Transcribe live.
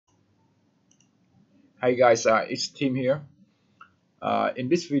Hi guys, it's Tim here. In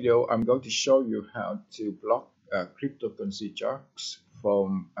this video, I'm going to show you how to block cryptocurrency charts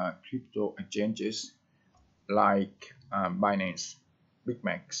from crypto exchanges like Binance,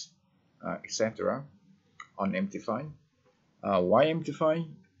 Bitmex, etc. on MT5. Why MT5?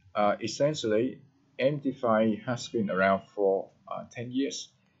 Essentially, MT5 has been around for 10 years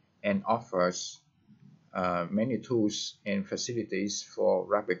and offers many tools and facilities for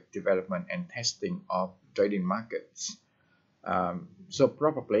rapid development and testing of trading markets. So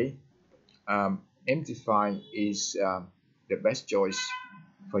probably MT5 is the best choice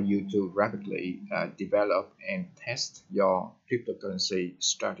for you to rapidly develop and test your cryptocurrency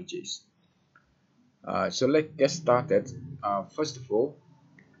strategies. So let's get started. First of all,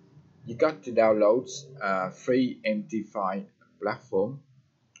 you got to download free MT5 platform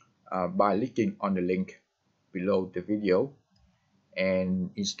by clicking on the link below the video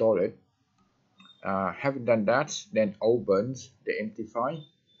and install it. Having done that, then open the MT5.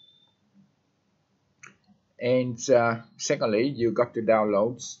 And secondly, you got to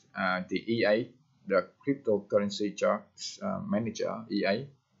download the EA, the cryptocurrency charts manager EA,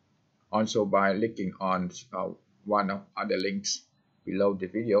 also by clicking on one of other links below the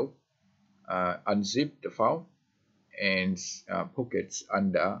video. Unzip the file and put it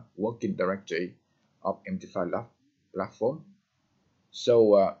under working directory of MT5 platform.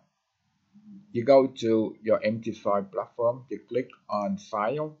 So you go to your MT5 platform, you click on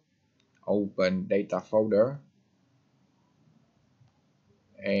File, open Data folder,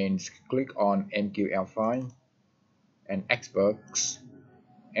 and click on MQL file and Experts,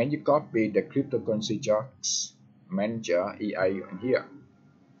 and you copy the cryptocurrency charts manager EA in here.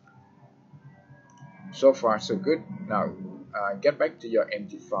 So far so good. Now get back to your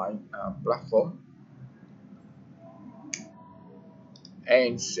MT5 platform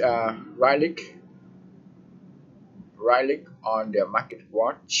and right click on the market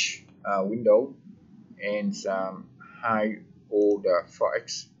watch window and hide all the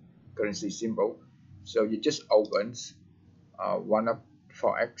Forex currency symbol. So you just open one of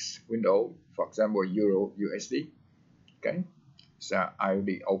Forex window, for example Euro USD. Okay, so I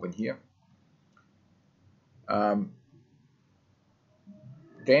already open here.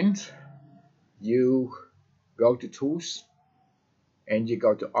 Then you go to tools and you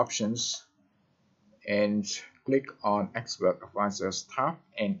go to options and click on expert advisors tab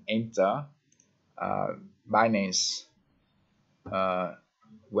and enter Binance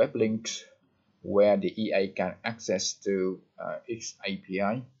web link where the EA can access to its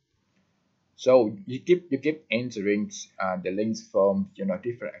API. So you keep entering the links from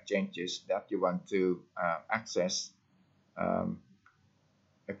different exchanges that you want to access.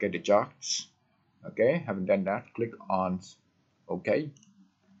 Okay, the charts. Okay, having done that, click on OK.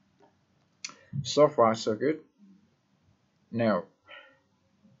 So far so good. Now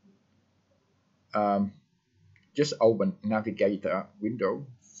just open navigator window.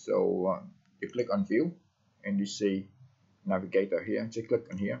 So you click on view and you see navigator here. Just click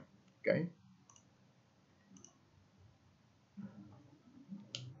on here. Okay.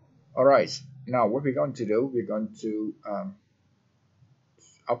 All right. Now what we're going to do, we're going to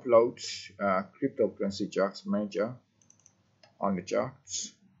upload cryptocurrency charts manager on the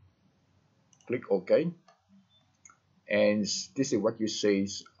charts. Click OK. And this is what you see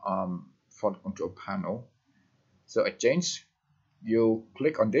for the control panel. So exchange, you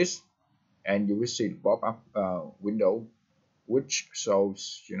click on this and you will see the pop-up window which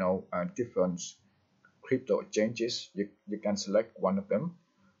shows different crypto exchanges. You can select one of them.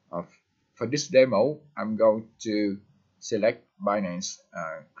 For this demo, I'm going to select Binance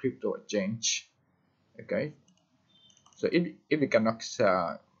crypto exchange. Okay, so if you cannot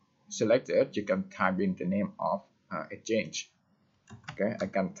select it, you can type in the name of exchange. Okay, I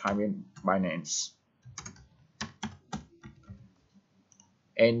can type in Binance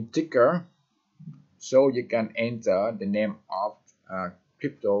and ticker, so you can enter the name of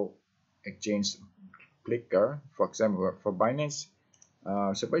crypto exchange clicker. For example, for Binance,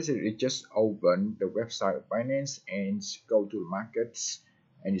 so basically just open the website of Binance and go to markets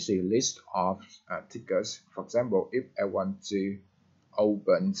and you see a list of tickers. For example, if I want to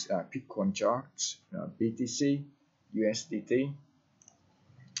open Bitcoin charts, BTC, USDT.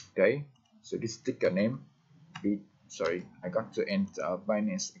 Okay, so this ticker name, sorry, I got to enter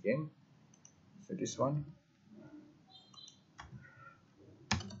Binance again. So this one.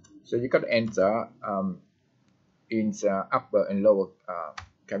 So you got to enter in the upper and lower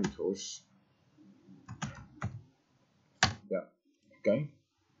capitals. Yeah. Okay,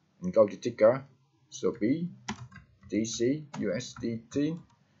 and go to ticker. So BTC, USDT.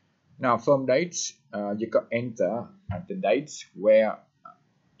 Now from dates, you can enter the dates where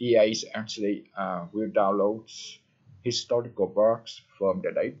EA is actually will download historical bars from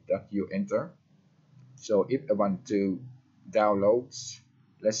the date that you enter. So if I want to download,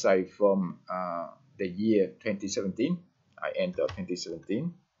 let's say from the year 2017, I enter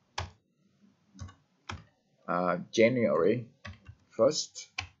 2017, January 1st,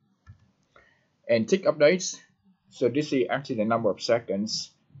 and tick updates. So this is actually the number of seconds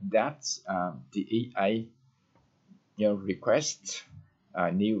that the EA requests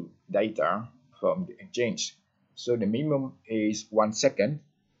new data from the exchange. So the minimum is 1 second.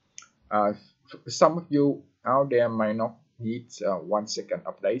 Some of you out there might not need 1 second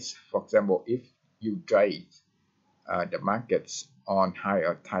updates. For example, if you trade the markets on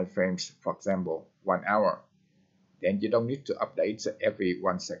higher time frames, for example 1 hour, then you don't need to update every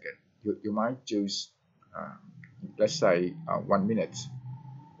 1 second. You might choose let's say 1 minute,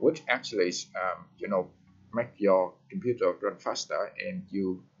 which actually is, make your computer run faster, and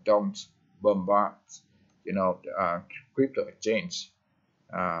you don't bombard the crypto exchange.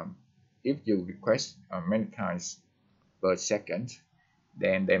 If you request many times per second,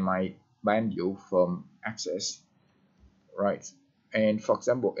 then they might ban you from access, right? And for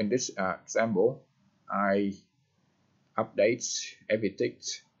example, in this example, I update every tick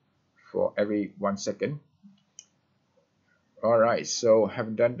for every 1 second. All right, so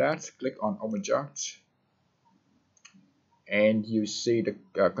having done that, click on Open Chart, and you see the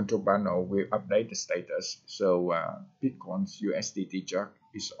control panel will update the status. So Bitcoin's USDT chart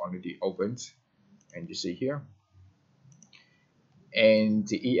is already opened, and you see here. And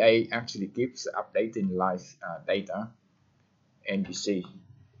the EA actually keeps updating live data, and you see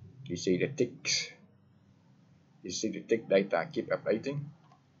the tick. You see the tick data keep updating.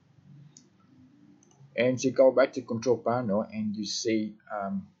 And you go back to control panel, and you see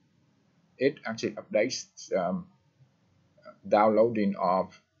it actually updates downloading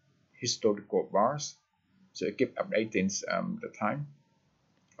of historical bars. So it keep updating the time.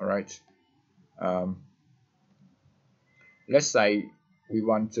 All right. Let's say we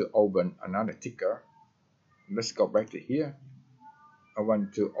want to open another ticker. Let's go back to here. I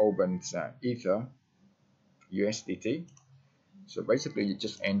want to open Ether USDT. So basically you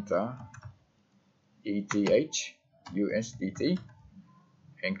just enter ETH USDT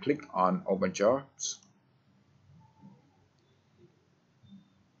and click on Open Charts.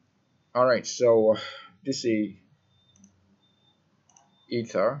 All right, so this is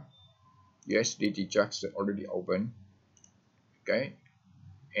Ether USDT charts already open. Okay,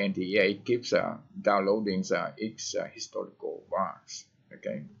 and the EA keeps downloading its historical bars.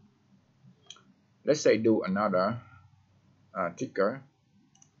 Okay, let's say do another ticker.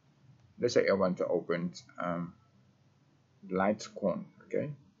 Let's say I want to open Litecoin. Okay,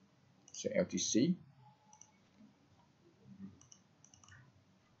 so LTC.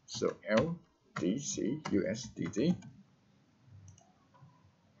 So LTC USDT.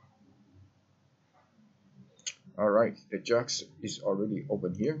 All right, the charts is already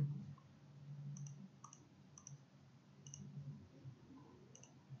open here.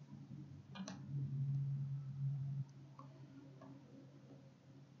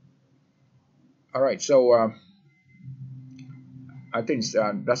 All right, so I think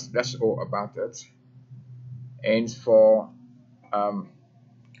that's all about it. And for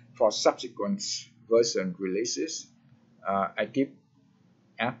subsequent version releases, I keep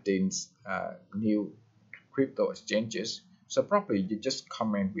adding new crypto exchanges. So probably you just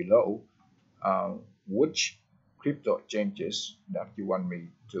comment below which crypto exchanges that you want me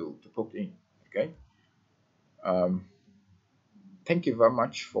to put in. Okay. Thank you very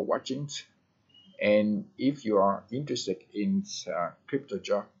much for watching. And if you are interested in crypto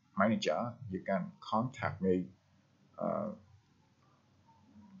job manager, you can contact me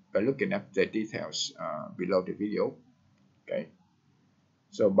by looking at the details below the video. Okay.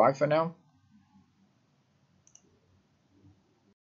 So bye for now.